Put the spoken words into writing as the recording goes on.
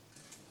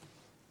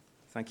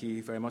Thank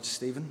you very much,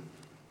 Stephen,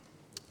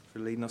 for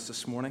leading us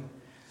this morning.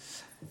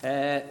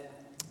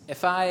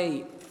 If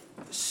I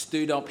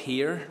stood up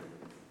here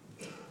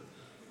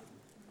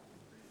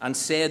and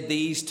said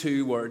these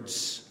two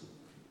words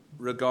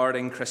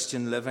regarding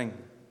Christian living,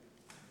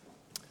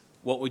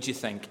 what would you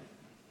think?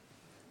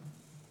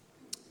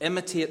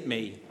 Imitate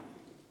me,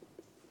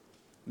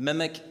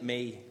 mimic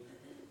me,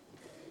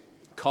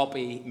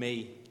 copy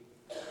me.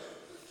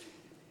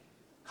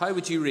 How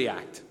would you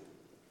react?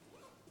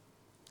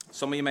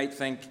 Some of you might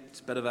think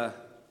it's a bit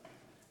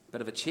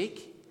of a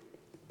cheek,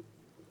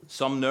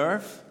 some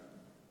nerve.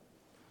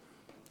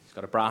 He's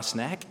got a brass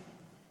neck.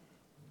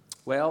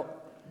 Well,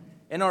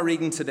 in our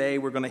reading today,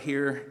 we're going to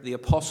hear the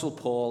Apostle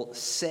Paul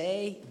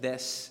say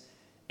this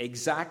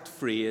exact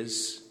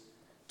phrase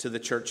to the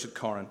church at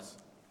Corinth.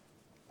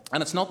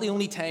 And it's not the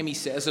only time he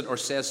says it or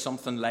says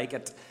something like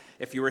it.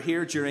 If you were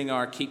here during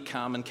our Keep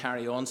Calm and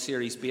Carry On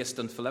series based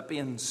on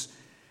Philippians,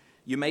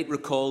 you might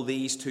recall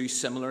these two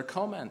similar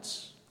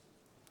comments.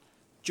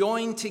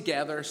 Join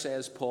together,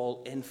 says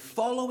Paul, in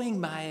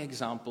following my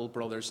example,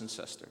 brothers and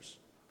sisters.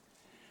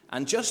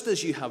 And just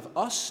as you have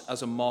us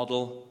as a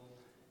model,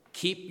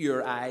 keep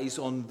your eyes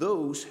on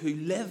those who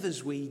live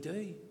as we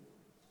do.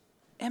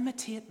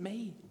 Imitate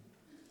me.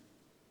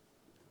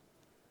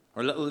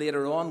 Or a little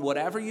later on,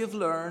 whatever you've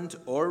learned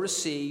or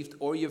received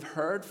or you've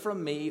heard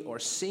from me or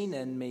seen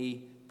in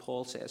me,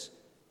 Paul says,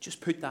 just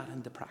put that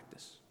into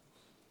practice.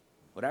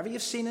 Whatever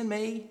you've seen in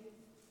me,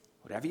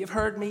 whatever you've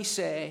heard me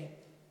say,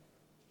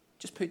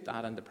 just put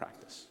that into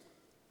practice.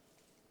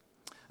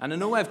 And I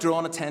know I've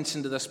drawn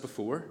attention to this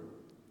before,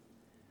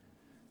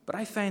 but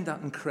I find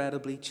that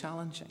incredibly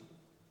challenging.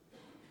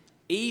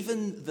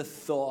 Even the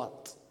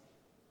thought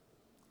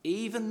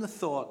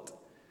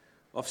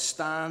of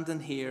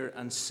standing here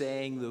and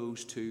saying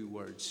those two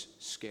words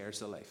scares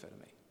the life out of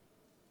me.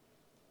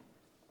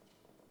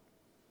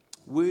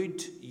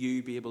 Would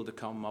you be able to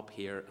come up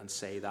here and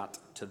say that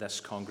to this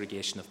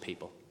congregation of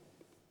people?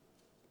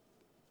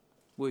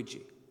 Would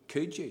you?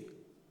 Could you?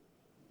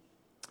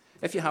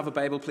 If you have a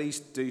Bible, please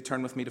do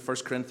turn with me to 1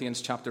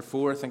 Corinthians chapter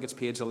 4. I think it's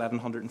page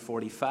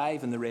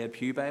 1145 in the Red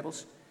Pew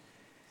Bibles.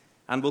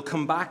 And we'll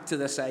come back to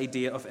this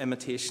idea of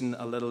imitation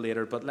a little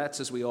later, but let's,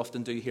 as we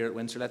often do here at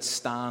Windsor, let's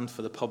stand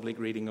for the public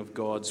reading of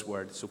God's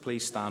Word. So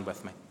please stand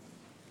with me.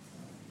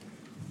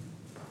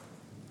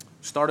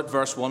 Start at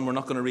verse 1. We're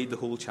not going to read the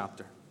whole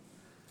chapter.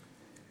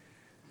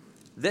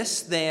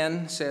 This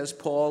then, says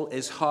Paul,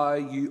 is how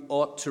you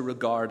ought to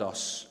regard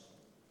us.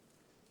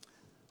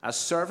 As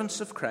servants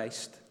of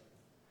Christ,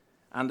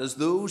 and as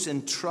those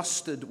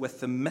entrusted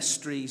with the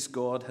mysteries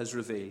God has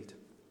revealed.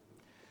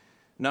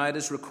 Now it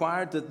is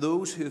required that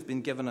those who have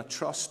been given a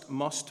trust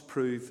must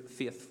prove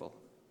faithful.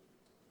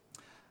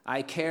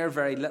 I care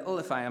very little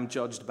if I am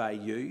judged by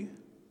you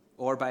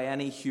or by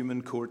any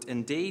human court.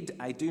 Indeed,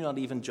 I do not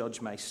even judge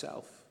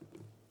myself.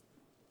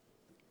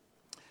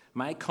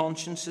 My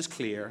conscience is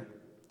clear,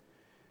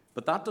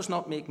 but that does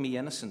not make me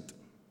innocent.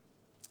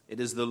 It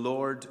is the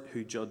Lord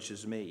who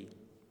judges me.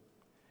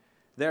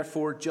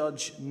 Therefore,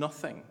 judge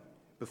nothing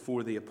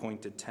before the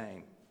appointed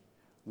time.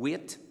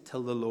 Wait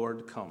till the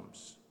Lord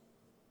comes.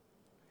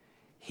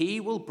 He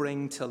will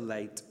bring to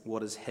light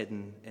what is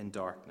hidden in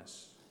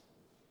darkness.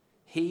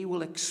 He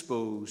will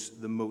expose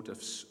the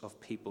motives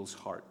of people's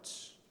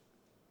hearts.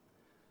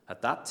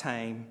 At that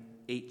time,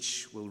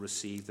 each will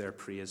receive their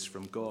praise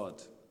from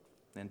God.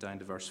 Then down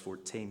to verse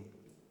 14.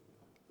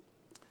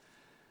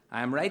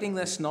 I am writing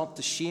this not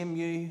to shame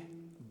you,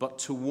 but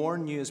to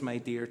warn you as my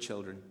dear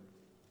children.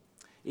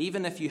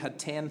 Even if you had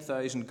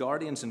 10,000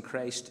 guardians in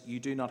Christ, you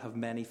do not have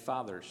many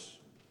fathers.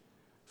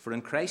 For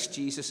in Christ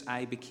Jesus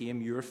I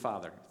became your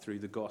father through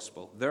the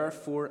gospel.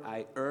 Therefore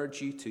I urge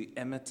you to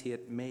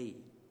imitate me.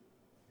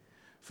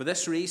 For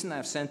this reason I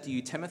have sent to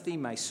you Timothy,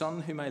 my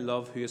son whom I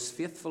love, who is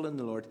faithful in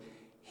the Lord.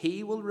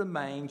 He will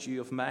remind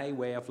you of my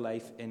way of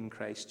life in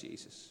Christ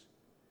Jesus.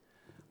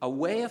 A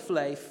way of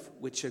life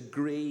which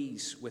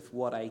agrees with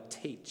what I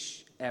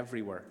teach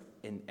everywhere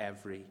in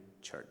every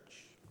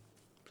church.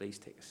 Please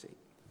take a seat.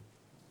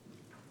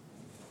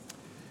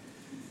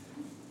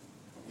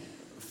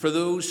 For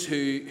those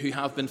who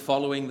have been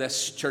following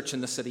this Church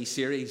in the City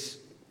series,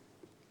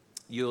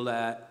 you'll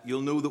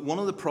know that one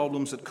of the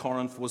problems at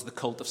Corinth was the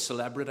cult of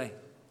celebrity,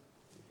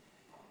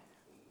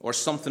 or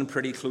something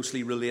pretty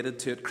closely related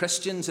to it.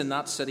 Christians in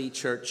that city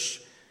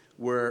church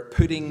were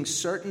putting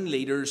certain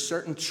leaders,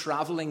 certain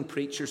traveling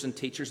preachers and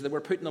teachers, they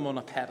were putting them on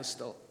a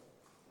pedestal.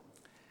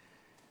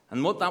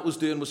 And what that was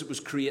doing was it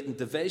was creating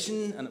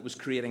division and it was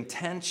creating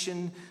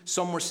tension.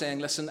 Some were saying,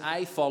 listen,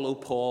 I follow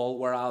Paul,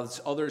 whereas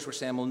others were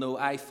saying, well, no,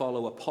 I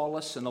follow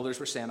Apollos, and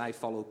others were saying, I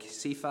follow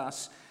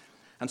Cephas.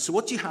 And so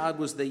what you had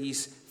was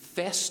these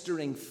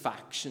festering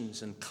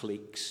factions and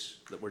cliques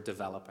that were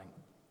developing.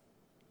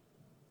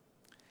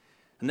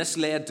 And this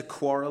led to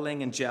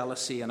quarreling and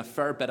jealousy and a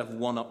fair bit of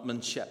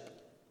one-upmanship.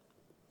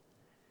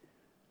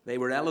 They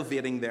were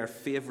elevating their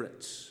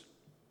favorites.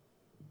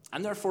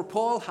 And therefore,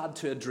 Paul had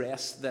to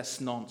address this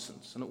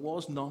nonsense. And it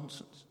was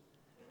nonsense.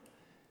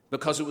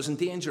 Because it was in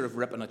danger of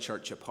ripping a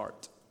church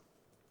apart.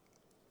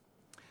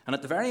 And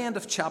at the very end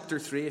of chapter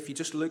 3, if you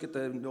just look at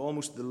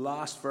almost the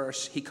last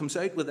verse, he comes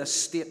out with this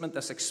statement,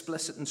 this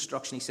explicit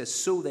instruction. He says,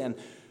 so then,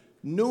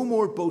 no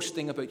more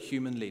boasting about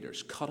human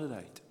leaders. Cut it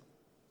out.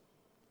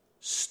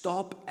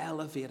 Stop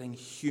elevating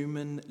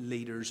human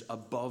leaders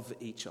above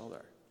each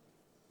other.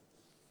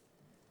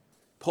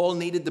 Paul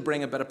needed to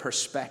bring a bit of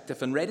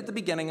perspective. And right at the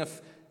beginning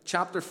of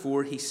chapter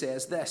 4, he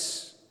says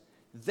this.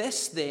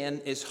 This then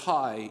is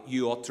how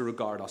you ought to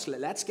regard us.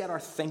 Let's get our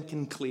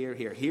thinking clear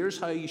here. Here's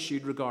how you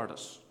should regard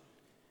us.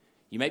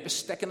 You might be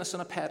sticking us on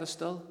a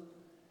pedestal.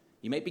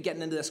 You might be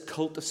getting into this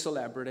cult of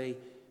celebrity.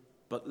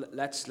 But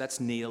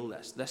let's nail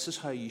this. This is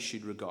how you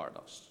should regard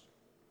us.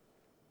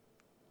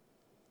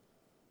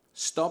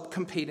 Stop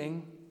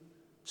competing.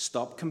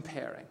 Stop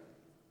comparing.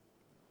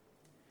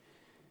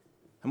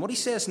 And what he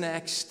says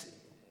next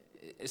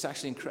is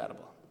actually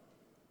incredible.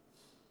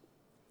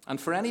 And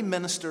for any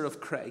minister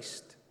of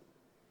Christ,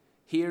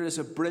 here is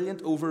a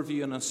brilliant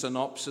overview and a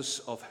synopsis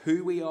of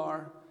who we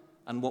are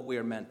and what we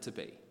are meant to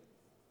be.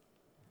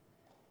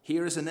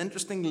 Here is an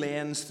interesting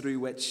lens through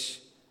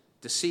which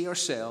to see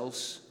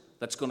ourselves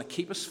that's going to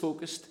keep us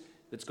focused,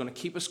 that's going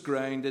to keep us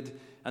grounded,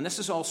 and this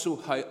is also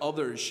how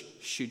others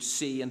should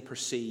see and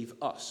perceive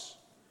us.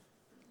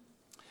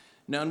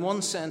 Now, in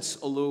one sense,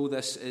 although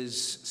this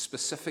is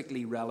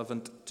specifically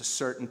relevant to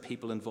certain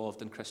people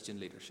involved in Christian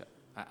leadership,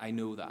 I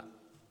know that.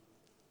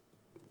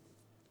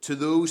 To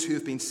those who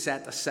have been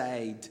set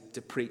aside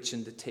to preach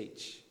and to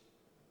teach.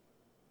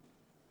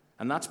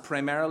 And that's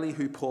primarily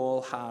who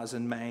Paul has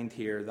in mind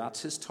here.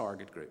 That's his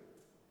target group.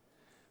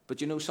 But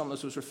you know, something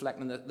I was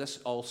reflecting that this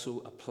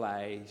also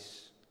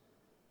applies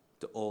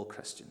to all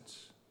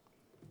Christians.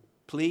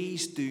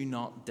 Please do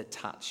not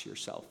detach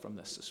yourself from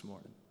this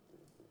morning.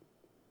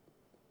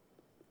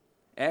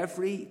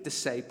 Every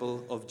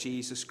disciple of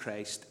Jesus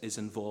Christ is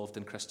involved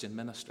in Christian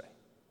ministry.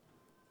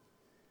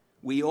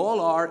 We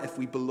all are, if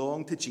we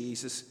belong to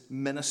Jesus,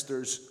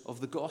 ministers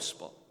of the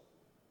gospel.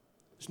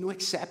 There's no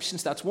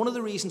exceptions. That's one of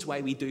the reasons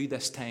why we do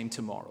this time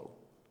tomorrow.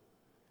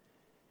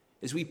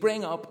 Is we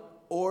bring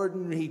up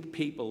ordinary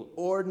people,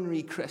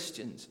 ordinary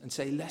Christians, and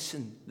say,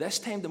 listen, this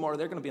time tomorrow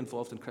they're going to be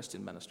involved in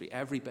Christian ministry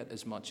every bit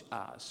as much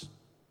as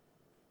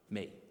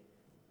me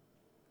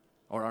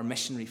or our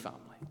missionary family.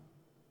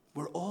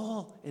 We're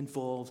all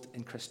involved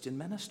in Christian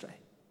ministry.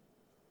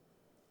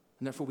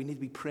 And therefore we need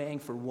to be praying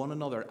for one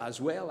another as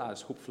well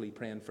as hopefully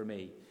praying for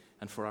me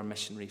and for our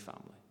missionary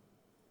family.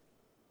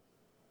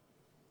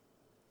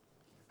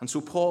 And so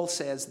Paul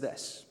says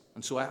this,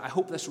 and so I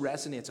hope this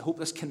resonates, I hope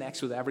this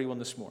connects with everyone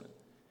this morning.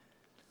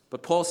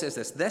 But Paul says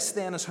this, this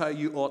then is how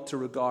you ought to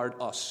regard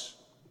us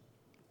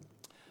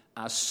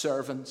as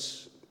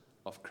servants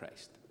of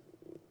Christ.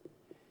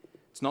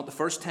 It's not the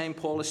first time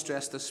Paul has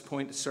stressed this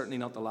point, it's certainly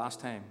not the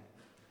last time.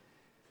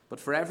 But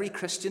for every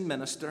Christian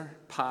minister,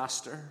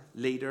 pastor,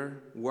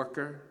 leader,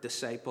 worker,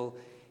 disciple,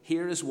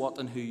 here is what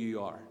and who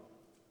you are.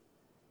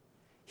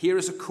 Here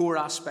is a core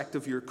aspect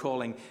of your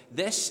calling.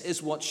 This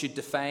is what should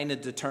define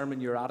and determine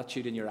your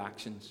attitude and your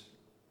actions.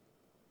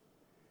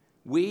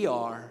 We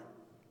are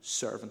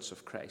servants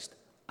of Christ.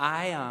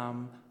 I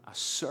am a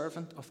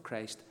servant of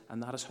Christ,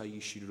 and that is how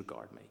you should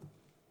regard me.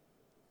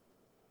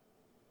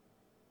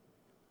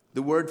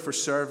 The word for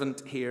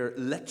servant here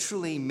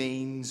literally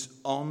means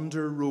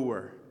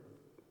under-rower.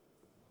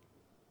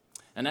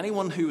 And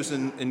anyone who was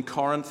in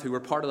Corinth, who were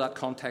part of that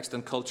context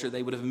and culture,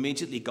 they would have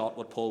immediately got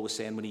what Paul was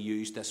saying when he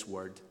used this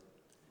word.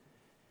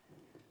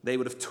 They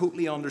would have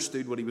totally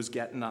understood what he was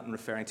getting at and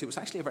referring to. It was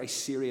actually a very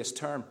serious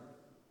term.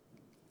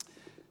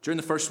 During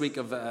the first week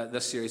of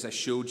this series, I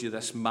showed you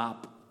this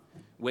map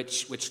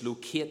which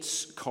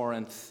locates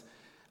Corinth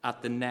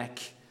at the neck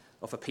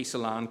of a piece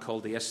of land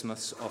called the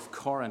Isthmus of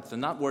Corinth.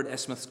 And that word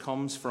isthmus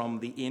comes from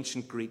the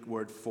ancient Greek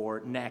word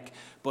for neck.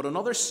 But on the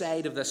other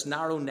side of this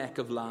narrow neck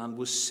of land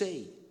was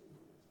sea.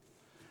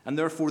 And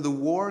therefore the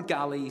war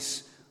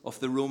galleys of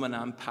the Roman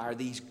Empire,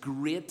 these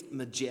great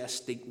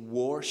majestic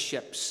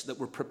warships that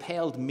were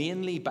propelled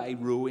mainly by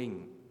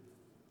rowing,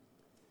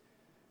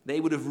 they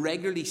would have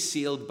regularly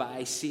sailed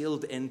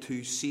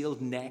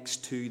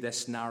next to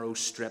this narrow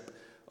strip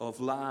of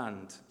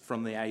land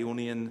from the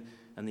Ionian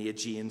and the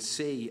Aegean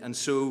Sea. And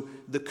so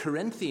the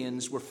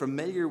Corinthians were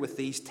familiar with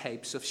these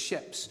types of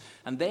ships,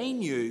 and they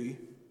knew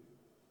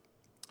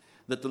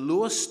that the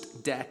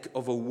lowest deck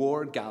of a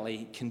war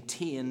galley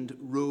contained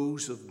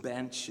rows of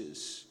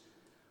benches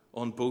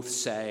on both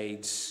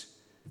sides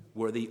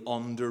where the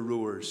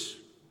under-rowers,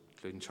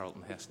 including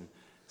Charlton Heston,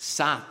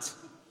 sat.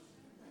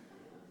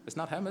 It's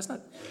not him, isn't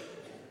it?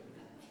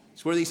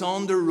 It's where these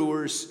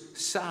under-rowers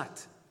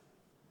sat.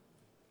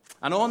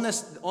 And on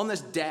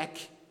this deck,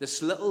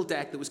 this little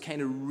deck that was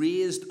kind of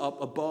raised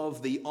up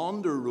above the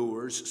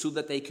under-rowers so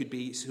that he could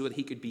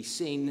be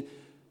seen,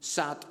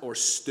 sat or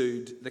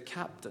stood the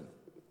captain.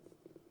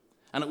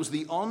 And it was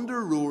the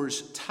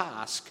under-rowers'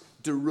 task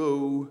to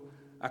row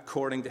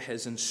according to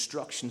his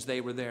instructions. They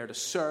were there to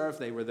serve.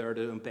 They were there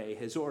to obey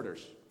his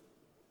orders.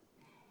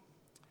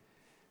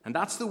 And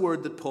that's the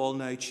word that Paul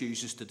now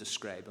chooses to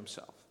describe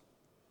himself.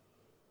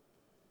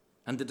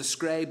 and to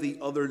describe the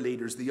other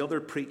leaders, the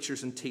other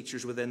preachers and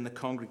teachers within the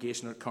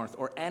congregation at Corinth,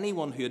 or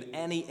anyone who had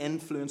any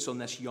influence on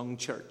this young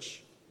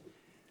church.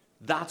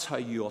 That's how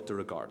you ought to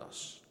regard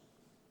us.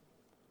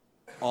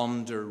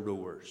 Under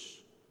rowers.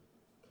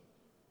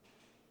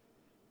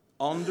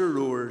 Under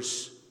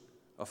rowers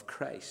of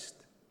Christ.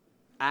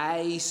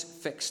 Eyes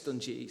fixed on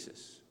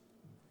Jesus.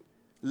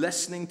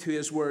 Listening to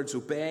his words,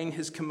 obeying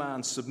his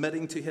commands,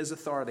 submitting to his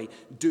authority,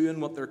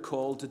 doing what they're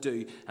called to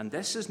do. And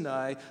this is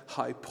now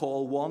how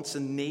Paul wants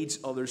and needs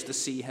others to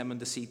see him and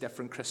to see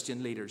different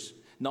Christian leaders.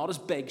 Not as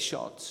big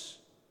shots.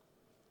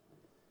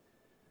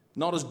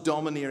 Not as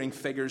domineering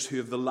figures who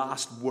have the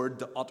last word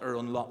to utter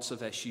on lots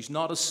of issues.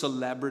 Not as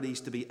celebrities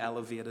to be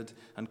elevated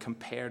and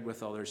compared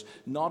with others.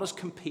 Not as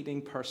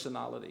competing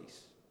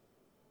personalities.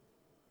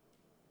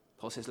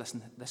 Paul says,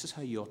 listen, this is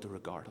how you ought to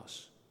regard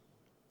us.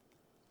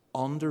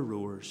 Under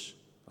rowers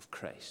of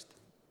Christ.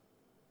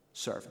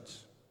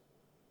 Servants.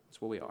 That's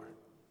what we are.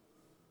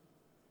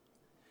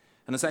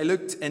 And as I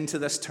looked into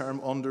this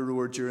term under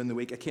rower during the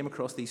week, I came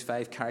across these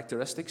 5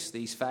 characteristics,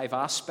 these 5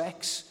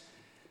 aspects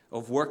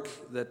of work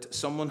that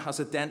someone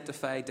has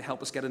identified to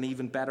help us get an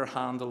even better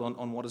handle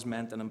on what is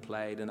meant and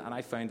implied. And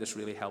I found this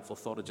really helpful.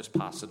 Thought I'd just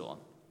pass it on.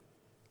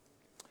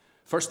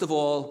 First of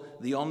all,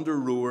 the under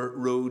rower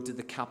rowed to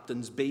the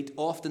captain's beat.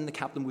 Often the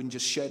captain wouldn't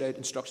just shout out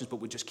instructions, but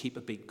would just keep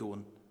a beat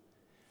going.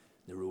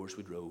 The rowers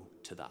would row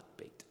to that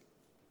beat.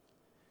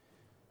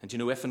 And you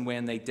know, if and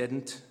when they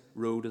didn't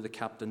row to the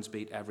captain's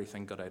beat,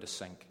 everything got out of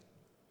sync.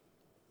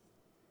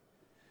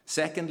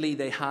 Secondly,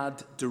 they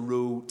had to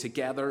row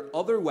together.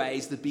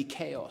 Otherwise, there'd be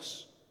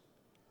chaos.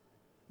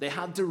 They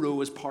had to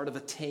row as part of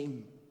a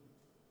team.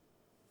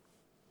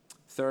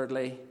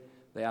 Thirdly,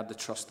 they had to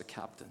trust the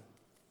captain.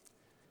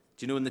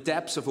 Do you know, in the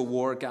depths of a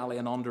war galley,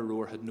 an under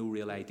rower had no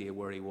real idea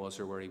where he was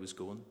or where he was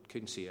going.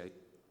 Couldn't see out,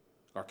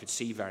 or could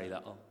see very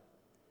little.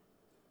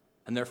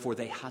 And therefore,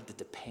 they had to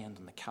depend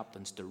on the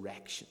captain's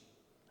direction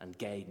and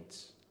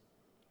guidance.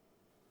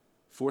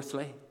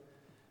 Fourthly,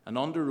 an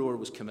under rower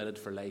was committed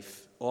for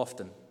life.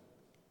 Often,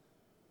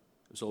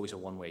 it was always a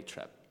one-way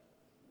trip.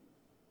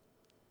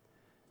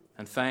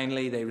 And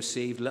finally, they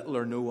received little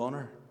or no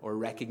honor or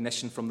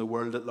recognition from the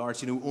world at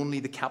large. You know, only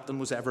the captain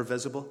was ever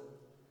visible.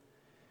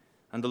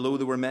 And although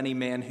there were many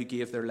men who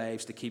gave their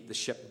lives to keep the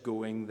ship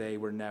going, they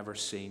were never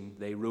seen.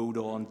 They rowed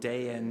on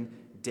day in,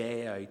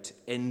 day out,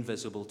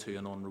 invisible to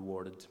and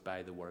unrewarded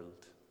by the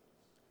world.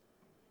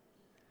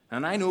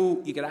 And I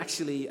know you could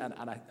actually, and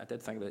I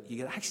did think that, you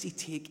could actually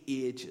take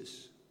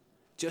ages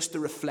just to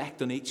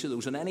reflect on each of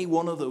those, on any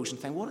one of those, and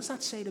think, what does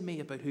that say to me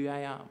about who I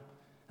am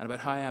and about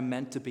how I'm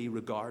meant to be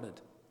regarded?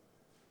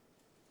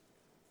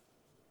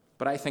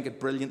 But I think it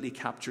brilliantly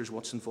captures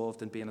what's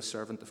involved in being a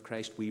servant of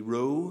Christ. We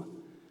row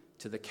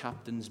to the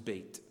captain's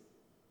beat.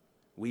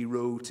 We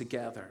row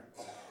together.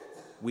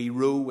 We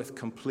row with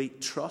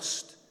complete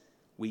trust.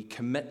 We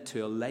commit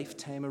to a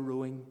lifetime of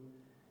rowing,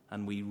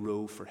 and we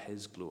row for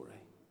his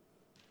glory.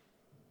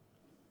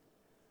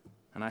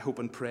 And I hope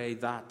and pray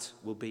that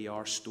will be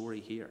our story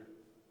here.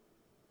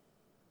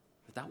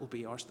 That will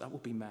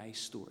be my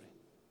story.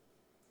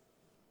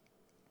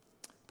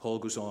 Paul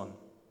goes on.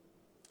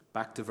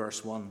 Back to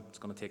verse 1. It's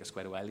going to take us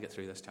quite a while to get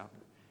through this chapter.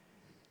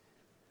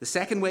 The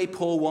second way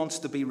Paul wants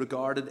to be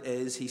regarded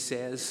is, he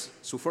says,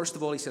 so first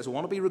of all, he says, I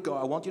want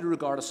you to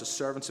regard us as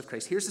servants of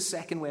Christ. Here's the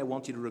second way I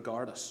want you to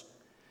regard us.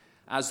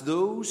 As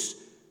those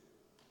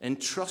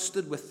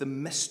entrusted with the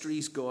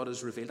mysteries God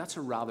has revealed. That's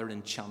a rather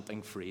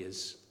enchanting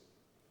phrase.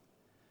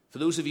 For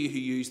those of you who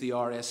use the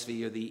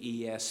RSV or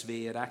the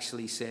ESV, it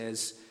actually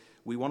says,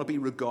 we want to be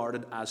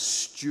regarded as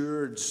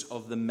stewards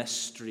of the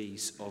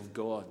mysteries of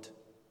God.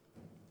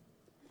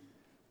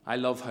 I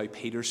love how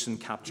Peterson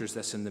captures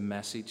this in the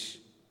Message.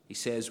 He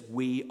says,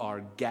 we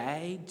are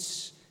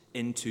guides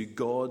into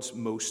God's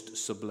most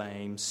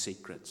sublime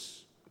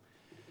secrets.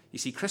 You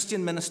see,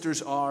 Christian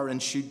ministers are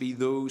and should be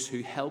those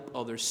who help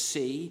others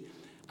see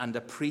and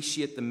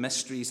appreciate the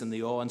mysteries and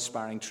the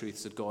awe-inspiring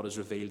truths that God has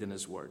revealed in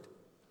his word.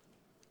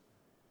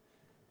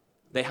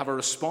 They have a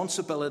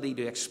responsibility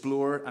to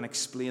explore and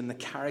explain the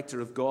character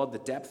of God, the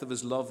depth of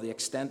his love, the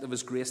extent of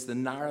his grace, the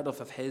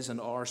narrative of his and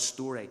our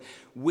story.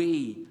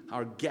 We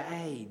are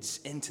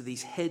guides into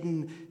these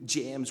hidden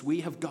gems.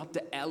 We have got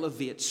to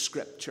elevate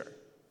Scripture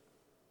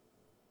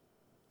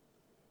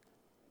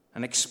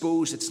and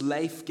expose its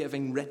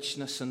life-giving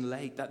richness and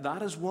light.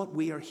 That is what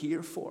we are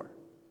here for.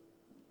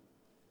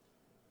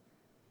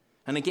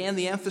 And again,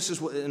 the emphasis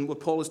in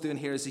what Paul is doing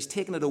here is he's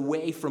taking it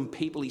away from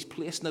people. He's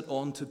placing it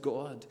onto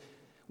God.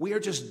 We are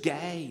just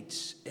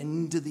guides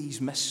into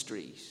these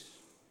mysteries,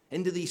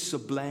 into these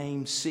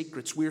sublime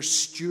secrets. We're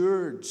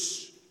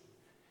stewards.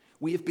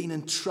 We have been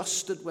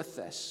entrusted with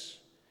this.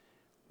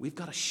 We've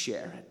got to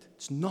share it.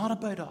 It's not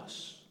about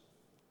us.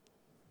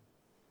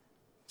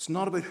 It's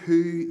not about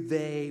who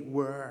they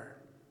were.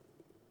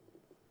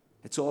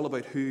 It's all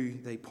about who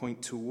they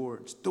point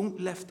towards. Don't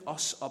lift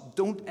us up.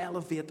 Don't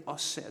elevate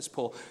us, says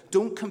Paul.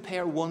 Don't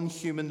compare one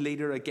human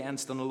leader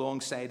against and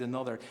alongside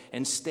another.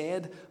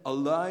 Instead,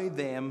 allow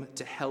them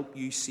to help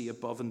you see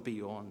above and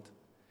beyond.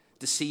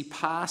 to see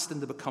past and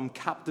to become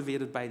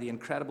captivated by the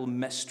incredible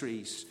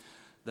mysteries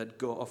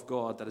of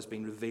God that has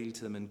been revealed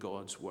to them in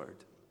God's Word.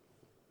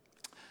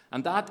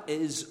 And that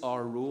is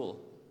our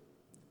role.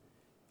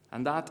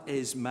 And that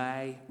is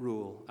my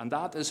role. And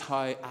that is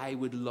how I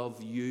would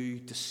love you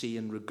to see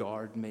and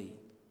regard me.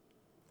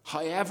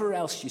 However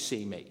else you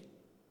see me.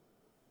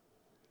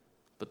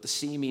 But to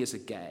see me as a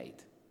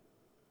guide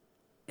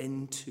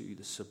into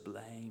the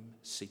sublime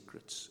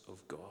secrets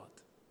of God.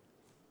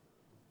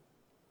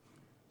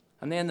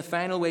 And then the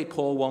final way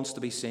Paul wants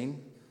to be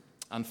seen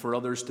and for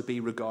others to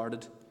be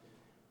regarded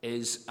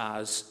is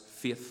as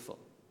faithful,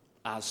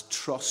 as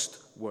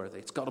trustworthy.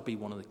 It's got to be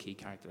one of the key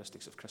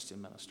characteristics of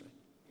Christian ministry.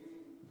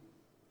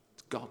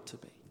 It's got to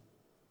be.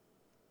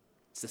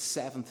 It's the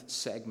seventh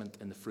segment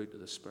in the fruit of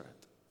the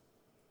Spirit.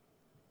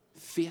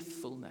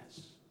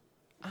 Faithfulness.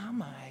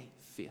 Am I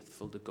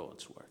faithful to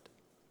God's Word?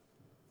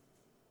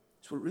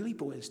 That's what it really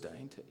boils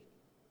down to.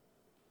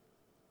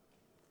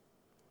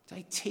 Do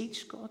I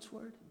teach God's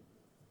Word?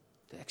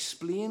 Do I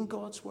explain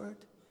God's Word?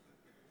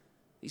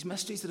 These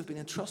mysteries that have been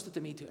entrusted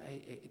to me, do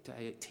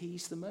I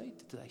tease them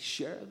out? Do I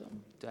share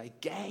them? Do I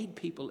guide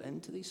people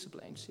into these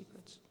sublime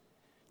secrets?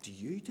 Do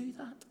you do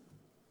that?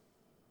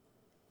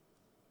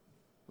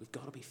 We've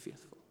got to be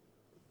faithful.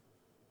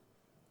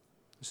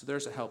 So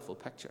there's a helpful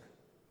picture.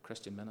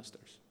 Christian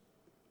ministers.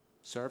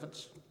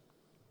 Servants,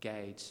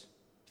 guides,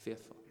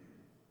 faithful.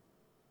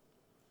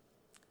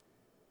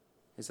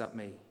 Is that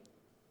me?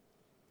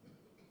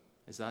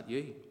 Is that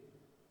you?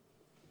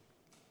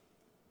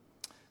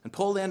 And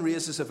Paul then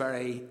raises a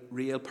very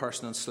real,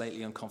 personal, and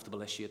slightly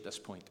uncomfortable issue at this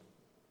point.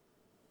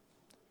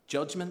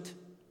 Judgment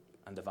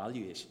and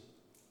evaluation.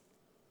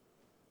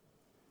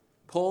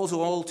 Paul's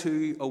all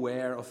too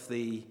aware of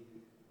the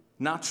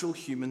natural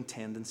human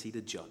tendency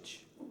to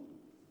judge.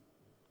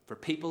 For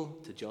people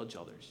to judge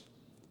others.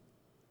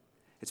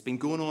 It's been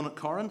going on at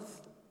Corinth.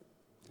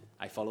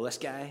 I follow this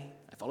guy,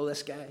 I follow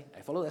this guy,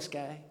 I follow this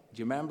guy. Do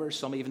you remember?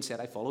 Some even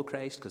said I follow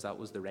Christ because that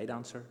was the right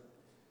answer.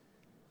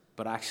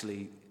 But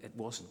actually, it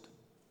wasn't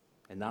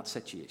in that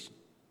situation.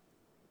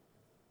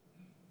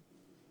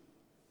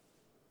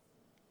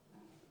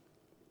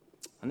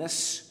 And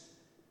this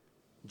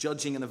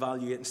judging and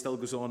evaluating still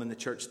goes on in the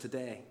church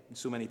today in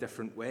so many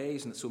different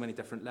ways and at so many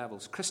different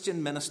levels.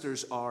 Christian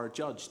ministers are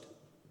judged.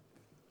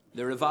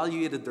 They're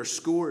evaluated, they're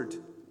scored.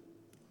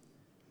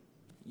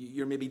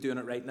 You're maybe doing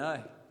it right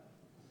now.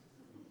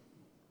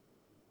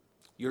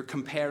 You're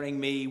comparing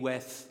me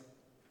with,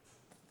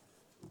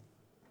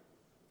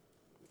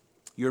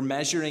 you're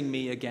measuring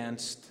me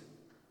against.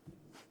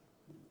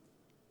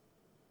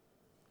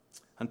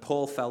 And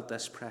Paul felt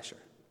this pressure.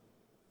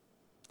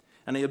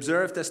 And he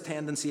observed this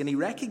tendency and he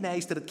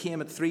recognized that it came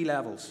at three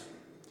levels.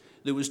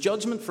 There was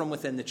judgment from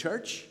within the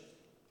church.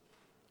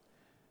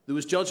 There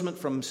was judgment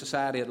from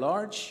society at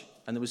large.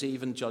 And there was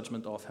even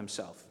judgment of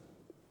himself.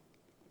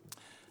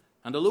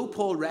 And although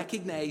Paul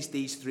recognized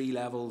these three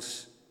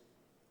levels,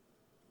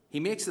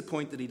 he makes the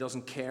point that he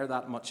doesn't care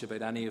that much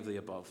about any of the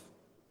above.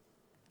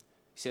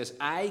 He says,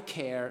 I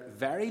care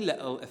very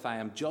little if I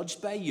am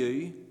judged by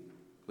you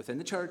within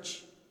the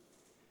church,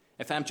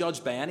 if I am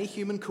judged by any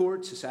human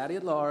court, society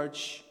at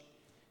large.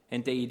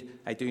 Indeed,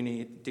 I do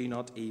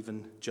not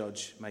even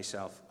judge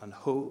myself. And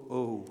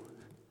how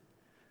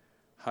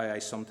I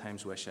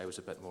sometimes wish I was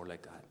a bit more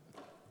like that.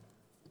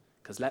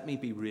 Because let me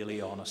be really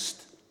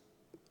honest.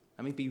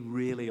 Let me be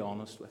really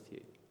honest with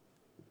you.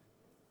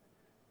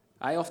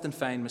 I often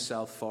find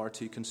myself far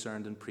too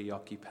concerned and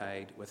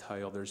preoccupied with how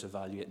others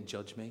evaluate and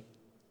judge me,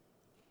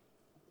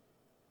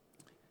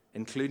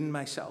 including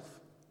myself.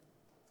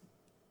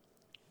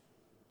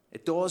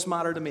 It does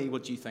matter to me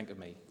what you think of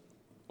me,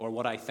 or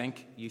what I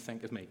think you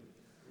think of me.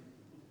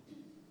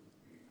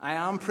 I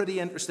am pretty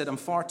interested, I'm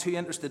far too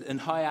interested in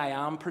how I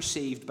am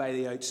perceived by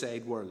the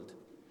outside world.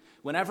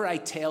 Whenever I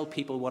tell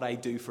people what I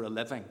do for a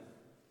living,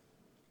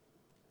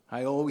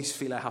 I always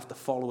feel I have to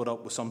follow it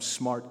up with some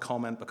smart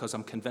comment because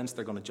I'm convinced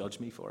they're going to judge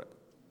me for it.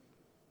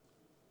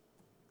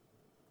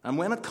 And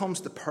when it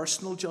comes to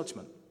personal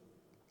judgment,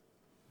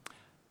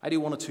 I do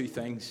one of two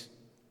things.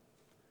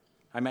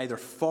 I'm either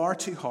far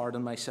too hard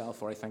on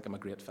myself or I think I'm a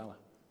great fella.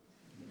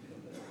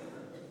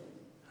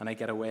 And I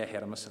get way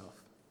ahead of myself.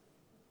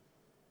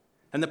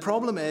 And the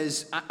problem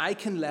is, I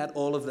can let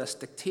all of this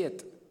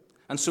dictate.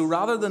 And so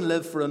rather than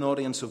live for an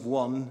audience of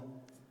one,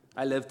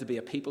 I live to be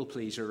a people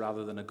pleaser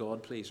rather than a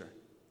God pleaser.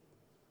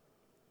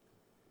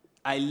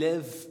 I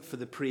live for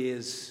the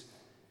praise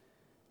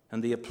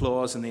and the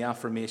applause and the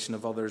affirmation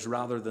of others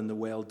rather than the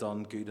well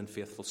done, good and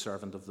faithful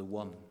servant of the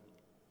one.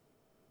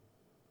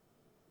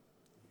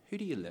 Who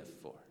do you live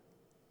for?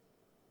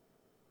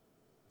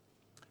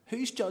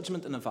 Whose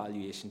judgment and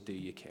evaluation do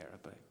you care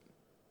about?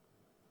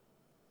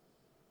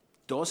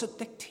 Does it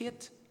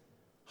dictate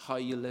how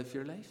you live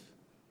your life?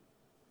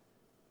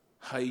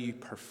 How you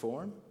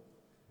perform?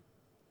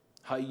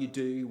 How you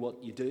do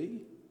what you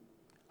do?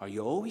 Are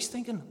you always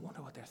thinking, I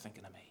wonder what they're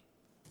thinking of me?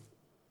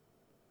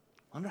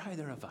 I wonder how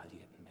they're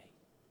evaluating me?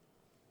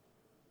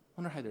 I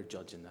wonder how they're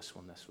judging this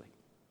one this week?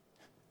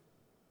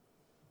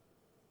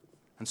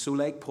 And so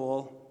like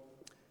Paul,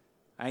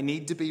 I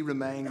need to be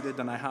reminded,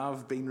 and I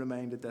have been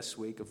reminded this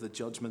week, of the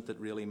judgment that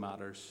really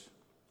matters.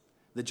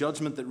 The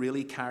judgment that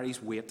really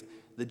carries weight.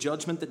 The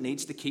judgment that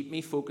needs to keep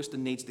me focused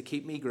and needs to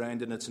keep me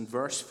grounded. And it's in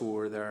verse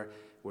 4 there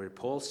where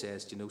Paul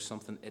says, do you know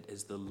something? It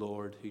is the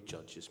Lord who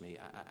judges me.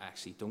 I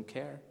actually don't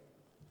care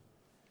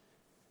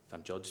if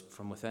I'm judged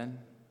from within,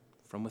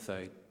 from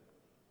without.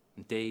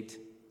 Indeed,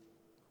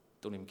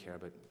 don't even care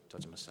about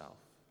judging myself.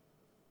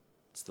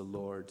 It's the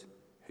Lord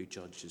who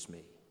judges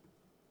me.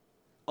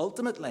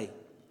 Ultimately,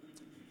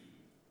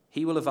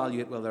 he will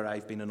evaluate whether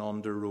I've been an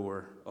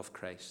under-rower of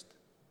Christ.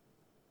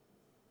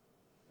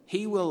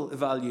 He will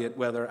evaluate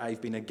whether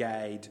I've been a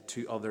guide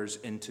to others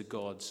into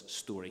God's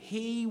story.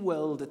 He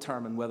will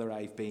determine whether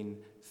I've been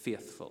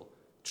faithful,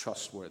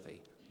 trustworthy,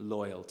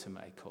 loyal to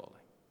my calling.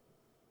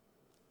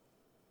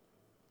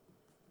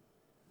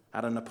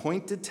 At an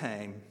appointed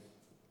time,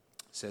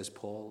 says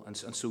Paul, and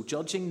so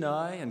judging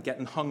now and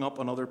getting hung up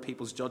on other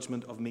people's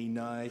judgment of me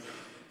now,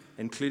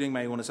 including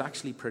my own, is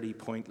actually pretty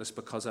pointless,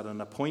 because at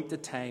an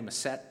appointed time, a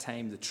set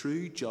time, the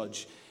true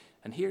judge,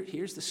 and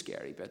here's the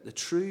scary bit, the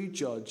true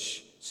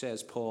judge,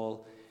 says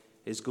Paul,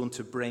 is going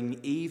to bring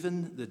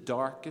even the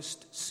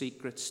darkest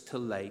secrets to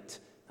light,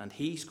 and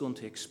he's going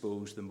to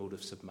expose the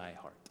motives of my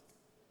heart.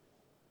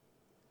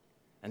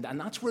 And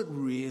that's where it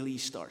really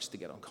starts to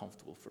get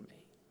uncomfortable for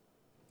me.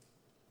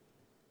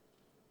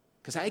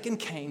 Because I can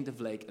kind of,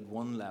 like, at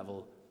one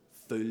level,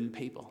 fool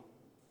people.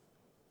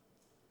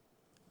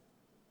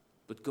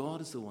 But God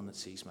is the one that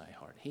sees my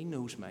heart. He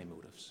knows my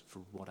motives for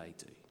what I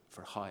do,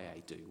 for how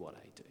I do what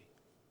I do.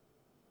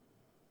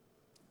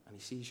 And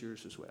he sees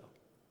yours as well.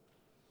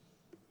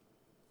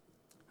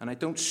 And I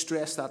don't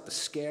stress that to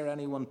scare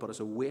anyone, but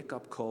as a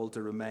wake-up call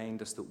to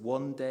remind us that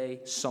one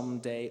day,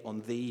 someday,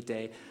 on the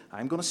day,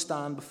 I'm going to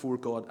stand before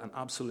God and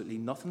absolutely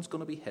nothing's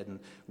going to be hidden.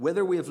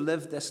 Whether we have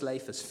lived this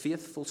life as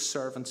faithful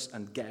servants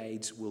and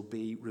guides will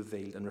be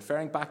revealed. And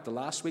referring back to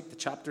last week, to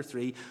chapter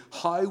 3,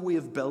 how we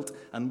have built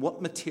and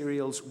what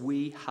materials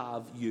we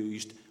have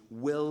used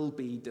will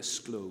be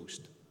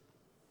disclosed.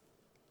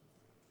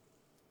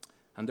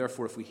 And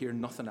therefore, if we hear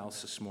nothing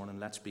else this morning,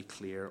 let's be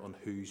clear on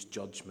whose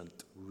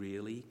judgment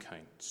really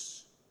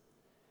counts.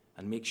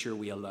 And make sure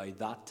we allow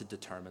that to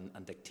determine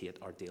and dictate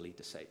our daily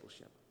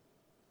discipleship.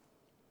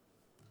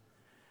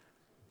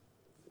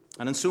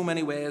 And in so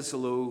many ways,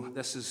 although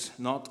this is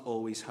not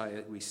always how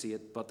we see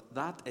it, but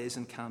that is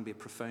and can be a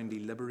profoundly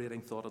liberating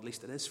thought. At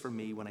least it is for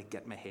me when I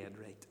get my head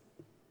right.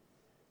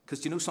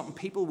 Because you know something?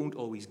 People won't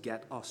always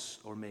get us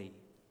or me.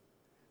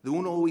 They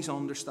won't always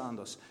understand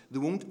us. They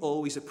won't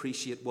always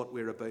appreciate what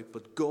we're about.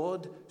 But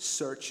God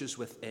searches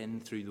within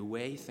through the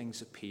way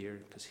things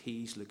appear, because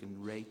he's looking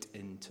right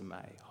into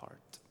my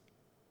heart.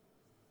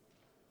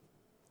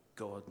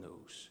 God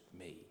knows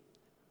me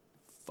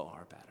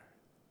far better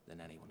than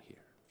anyone here,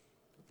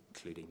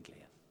 including Glenn.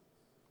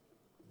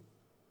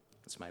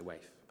 That's my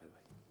wife, by the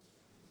way,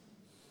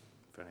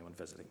 for anyone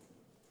visiting.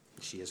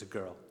 She is a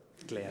girl.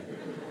 Glenn.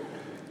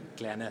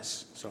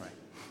 Glennis, sorry.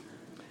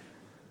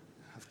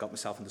 I've got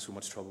myself into so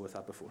much trouble with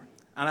that before.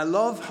 And I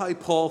love how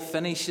Paul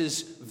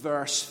finishes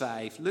verse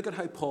 5. Look at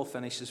how Paul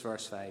finishes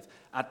verse 5.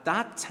 At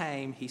that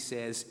time, he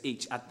says,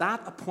 each, at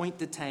that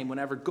appointed time,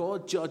 whenever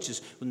God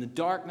judges, when the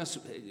darkness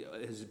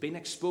has been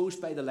exposed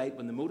by the light,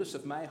 when the motives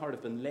of my heart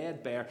have been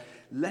laid bare,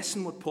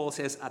 listen what Paul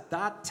says. At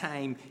that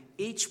time,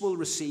 each will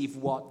receive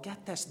what?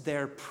 Get this,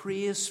 their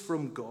praise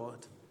from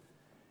God.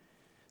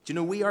 Do you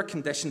know, we are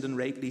conditioned, and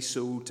rightly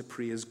so, to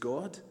praise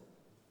God,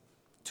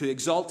 to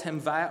exalt him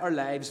via our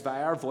lives,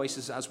 via our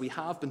voices, as we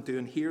have been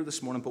doing here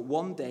this morning. But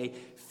one day,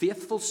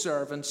 faithful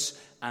servants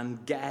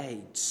and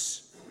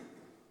guides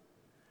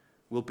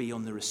will be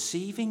on the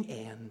receiving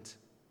end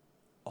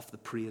of the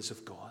praise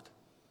of God.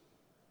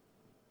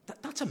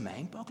 That's a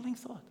mind-boggling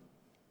thought.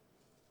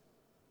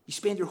 You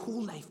spend your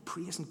whole life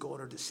praising God,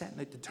 or setting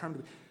out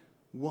determined.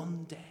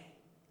 One day,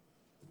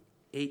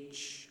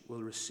 each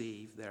will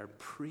receive their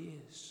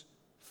praise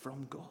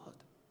from God.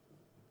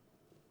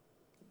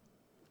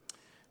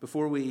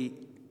 Before we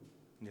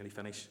nearly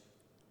finish,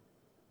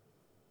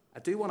 I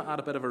do want to add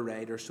a bit of a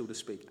rider, so to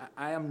speak.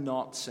 I am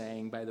not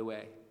saying, by the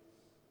way,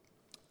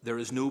 there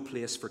is no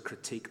place for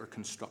critique or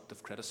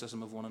constructive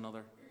criticism of one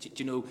another. Do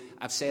you know,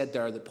 I've said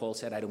there that Paul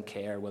said, I don't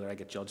care whether I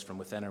get judged from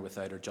within or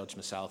without, or judge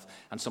myself.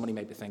 And somebody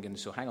might be thinking,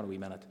 so hang on a wee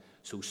minute.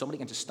 So somebody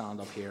can just stand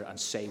up here and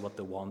say what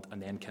they want,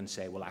 and then can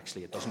say, well,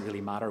 actually, it doesn't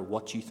really matter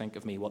what you think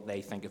of me, what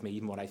they think of me,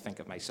 even what I think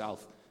of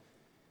myself.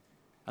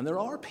 And there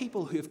are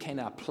people who have kind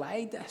of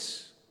applied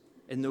this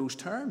in those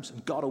terms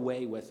and got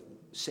away with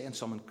saying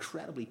some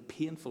incredibly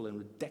painful and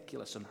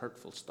ridiculous and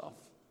hurtful stuff.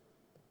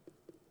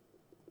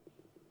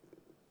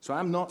 So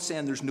I'm not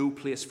saying there's no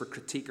place for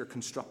critique or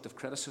constructive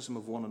criticism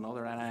of one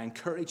another, and I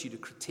encourage you to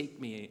critique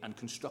me and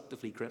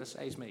constructively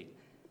criticize me.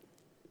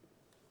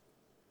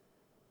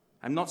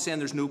 I'm not saying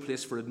there's no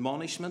place for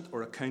admonishment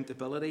or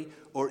accountability,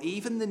 or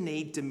even the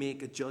need to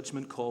make a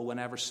judgment call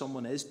whenever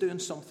someone is doing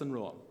something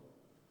wrong.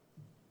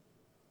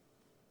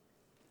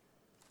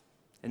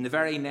 In the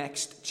very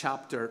next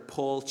chapter,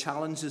 Paul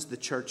challenges the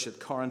church at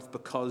Corinth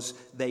because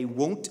they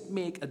won't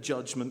make a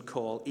judgment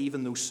call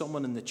even though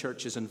someone in the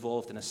church is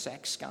involved in a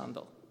sex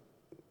scandal.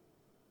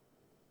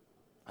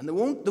 And they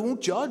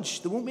won't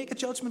judge. They won't make a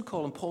judgment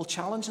call. And Paul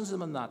challenges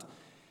them on that.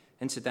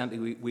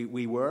 Incidentally,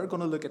 we were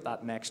going to look at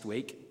that next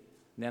week.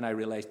 And then I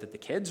realized that the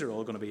kids are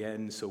all going to be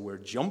in, so we're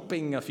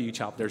jumping a few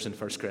chapters in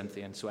 1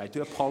 Corinthians. So I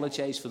do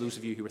apologize for those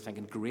of you who were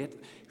thinking,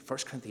 great, 1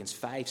 Corinthians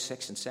 5,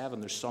 6, and 7,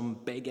 there's some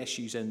big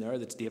issues in there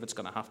that David's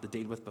going to have to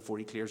deal with before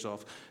he clears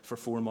off for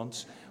 4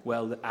 months.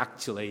 Well,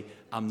 actually,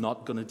 I'm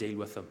not going to deal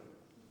with them.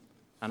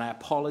 And I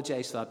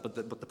apologize for that, but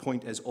the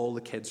point is all the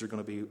kids are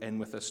going to be in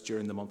with us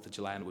during the month of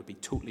July, and it would be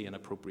totally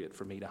inappropriate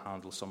for me to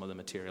handle some of the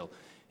material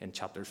in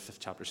chapters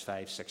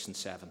 5, 6, and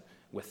 7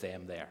 with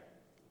them there.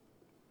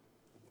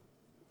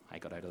 I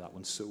got out of that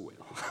one so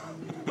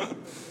well.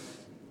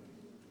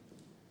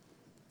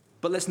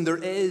 But listen,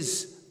 there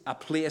is a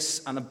place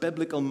and a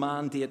biblical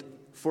mandate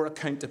for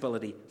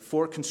accountability,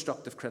 for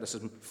constructive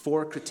criticism,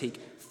 for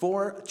critique,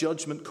 for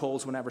judgment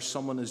calls whenever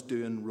someone is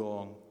doing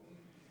wrong.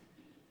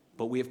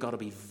 But we have got to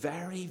be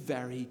very,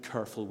 very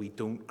careful we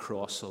don't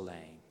cross a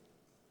line.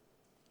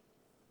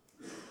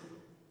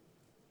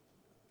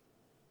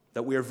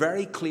 That we are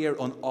very clear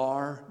on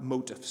our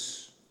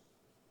motives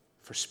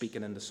for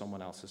speaking into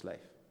someone else's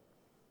life.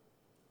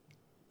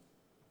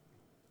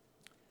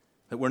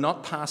 That we're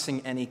not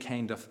passing any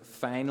kind of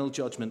final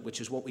judgment, which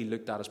is what we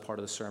looked at as part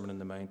of the Sermon on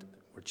the Mount,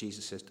 where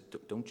Jesus says,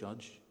 don't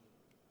judge.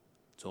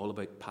 It's all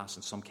about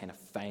passing some kind of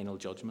final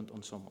judgment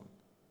on someone.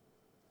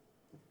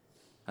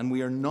 And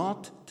we are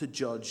not to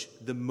judge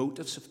the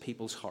motives of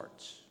people's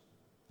hearts.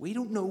 We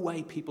don't know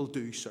why people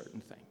do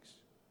certain things.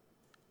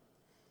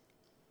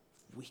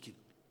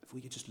 If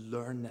we could just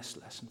learn this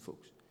lesson,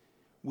 folks.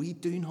 We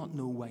do not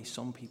know why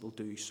some people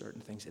do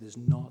certain things. It is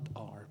not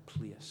our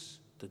place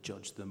to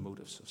judge the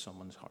motives of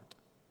someone's heart.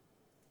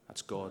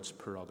 That's God's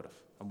prerogative.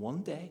 And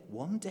one day,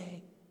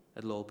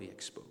 it'll all be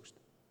exposed.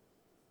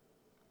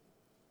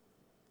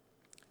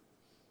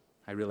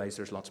 I realize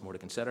there's lots more to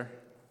consider.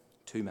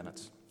 2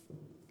 minutes.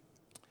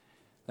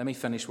 Let me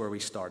finish where we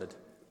started.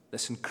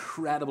 This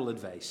incredible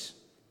advice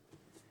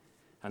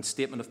and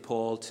statement of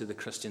Paul to the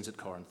Christians at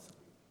Corinth,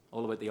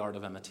 all about the art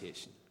of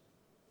imitation.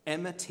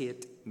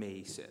 Imitate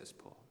me, says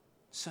Paul.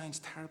 Sounds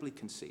terribly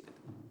conceited.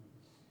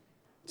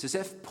 It's as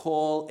if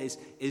Paul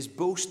is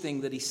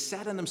boasting that he's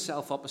setting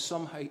himself up as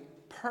somehow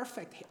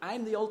perfect.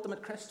 I'm the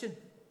ultimate Christian.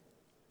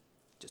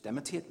 Just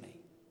imitate me.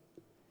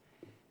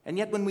 And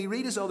yet when we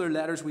read his other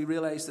letters, we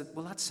realize that,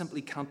 well, that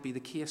simply can't be the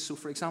case. So,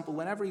 for example,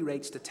 whenever he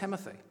writes to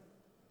Timothy,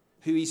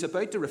 who he's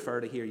about to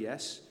refer to here,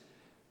 yes,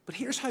 but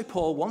here's how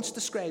Paul once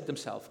described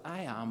himself.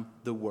 I am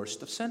the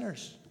worst of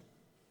sinners.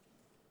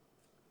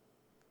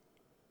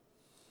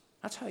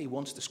 That's how he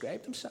once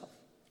described himself.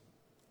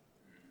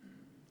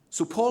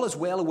 So Paul is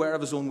well aware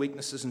of his own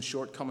weaknesses and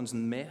shortcomings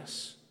and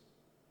mess.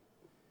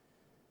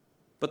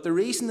 But the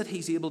reason that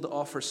he's able to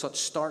offer such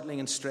startling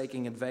and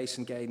striking advice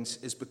and guidance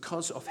is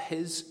because of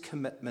his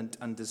commitment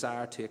and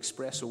desire to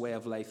express a way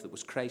of life that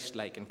was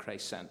Christ-like and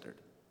Christ-centered.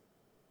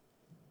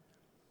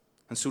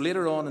 And so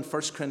later on in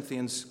 1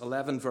 Corinthians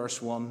 11,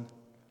 verse 1,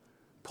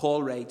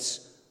 Paul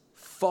writes,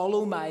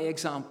 "Follow my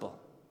example,"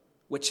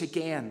 which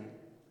again,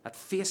 at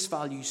face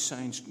value,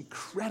 sounds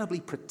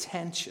incredibly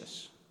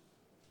pretentious.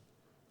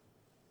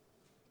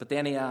 But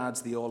then he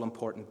adds the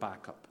all-important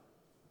backup.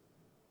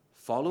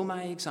 Follow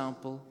my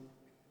example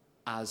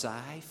as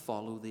I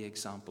follow the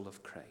example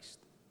of Christ.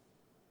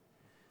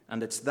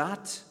 And it's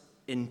that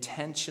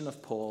intention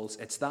of Paul's,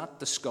 it's that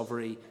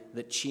discovery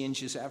that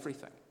changes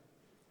everything.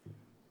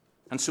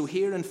 And so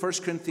here in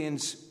 1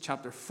 Corinthians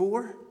chapter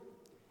 4,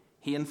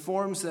 he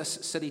informs this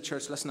city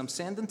church, listen, I'm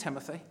sending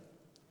Timothy,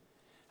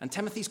 and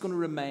Timothy's going to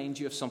remind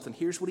you of something.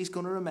 Here's what he's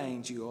going to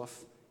remind you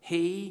of.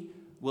 He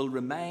will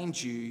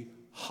remind you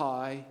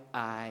how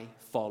I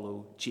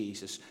follow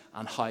Jesus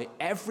and how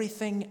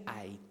everything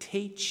I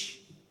teach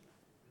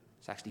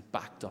is actually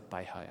backed up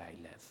by how I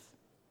live.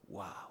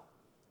 Wow.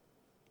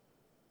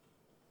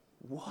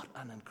 What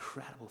an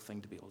incredible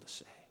thing to be able to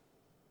say.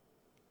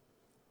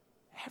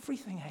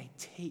 Everything I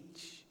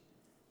teach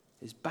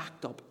is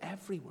backed up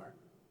everywhere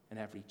in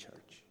every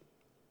church.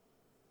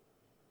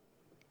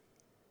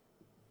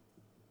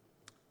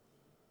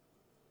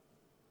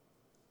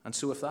 And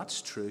so if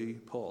that's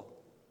true, Paul,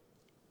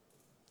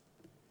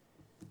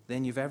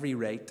 then you've every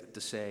right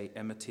to say,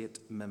 imitate,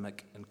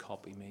 mimic, and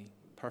copy me.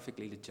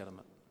 Perfectly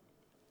legitimate.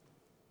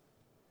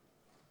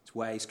 It's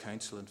wise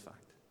counsel, in fact.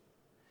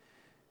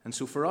 And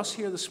so for us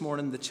here this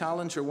morning, the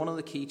challenge, or one of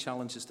the key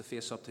challenges to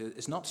face up to,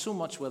 is not so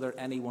much whether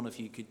any one of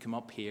you could come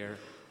up here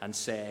and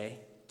say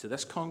to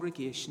this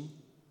congregation,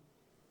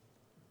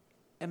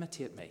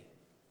 imitate me.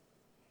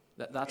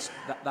 That's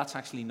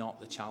actually not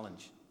the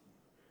challenge.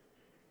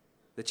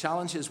 The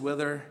challenge is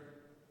whether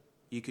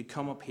you could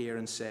come up here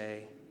and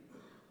say,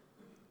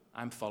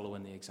 I'm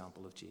following the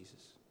example of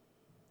Jesus.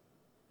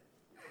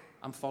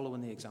 I'm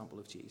following the example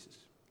of Jesus.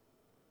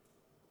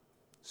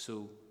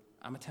 So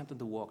I'm attempting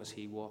to walk as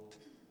he walked.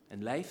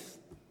 In life,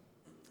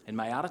 in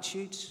my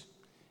attitudes,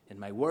 in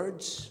my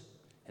words,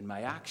 in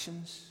my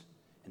actions,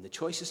 in the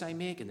choices I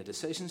make, in the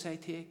decisions I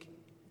take.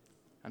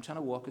 I'm trying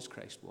to walk as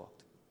Christ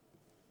walked.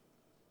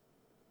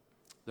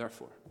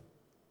 Therefore,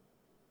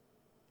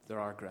 there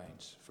are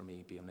grounds for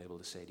me being able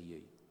to say to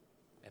you,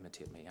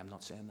 imitate me. I'm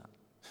not saying that.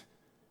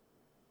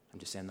 I'm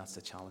just saying that's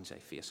the challenge I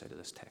face out of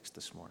this text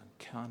this morning.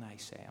 Can I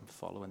say I'm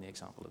following the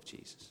example of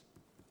Jesus?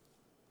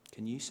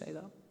 Can you say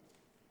that?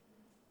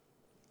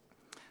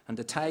 And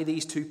to tie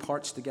these two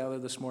parts together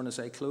this morning as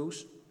I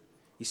close,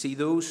 you see,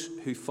 those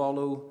who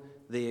follow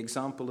the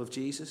example of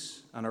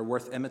Jesus and are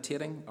worth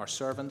imitating are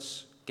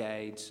servants,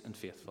 guides, and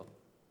faithful.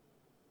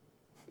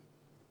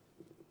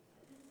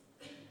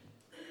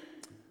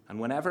 And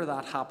whenever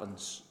that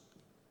happens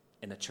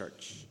in a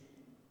church,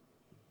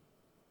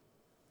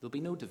 there'll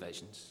be no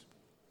divisions.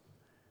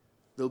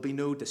 There'll be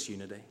no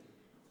disunity.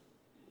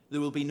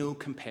 There will be no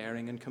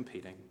comparing and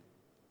competing.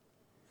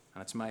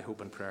 And it's my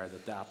hope and prayer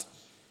that that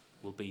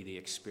will be the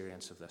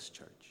experience of this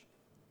church.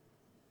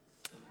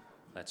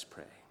 Let's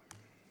pray.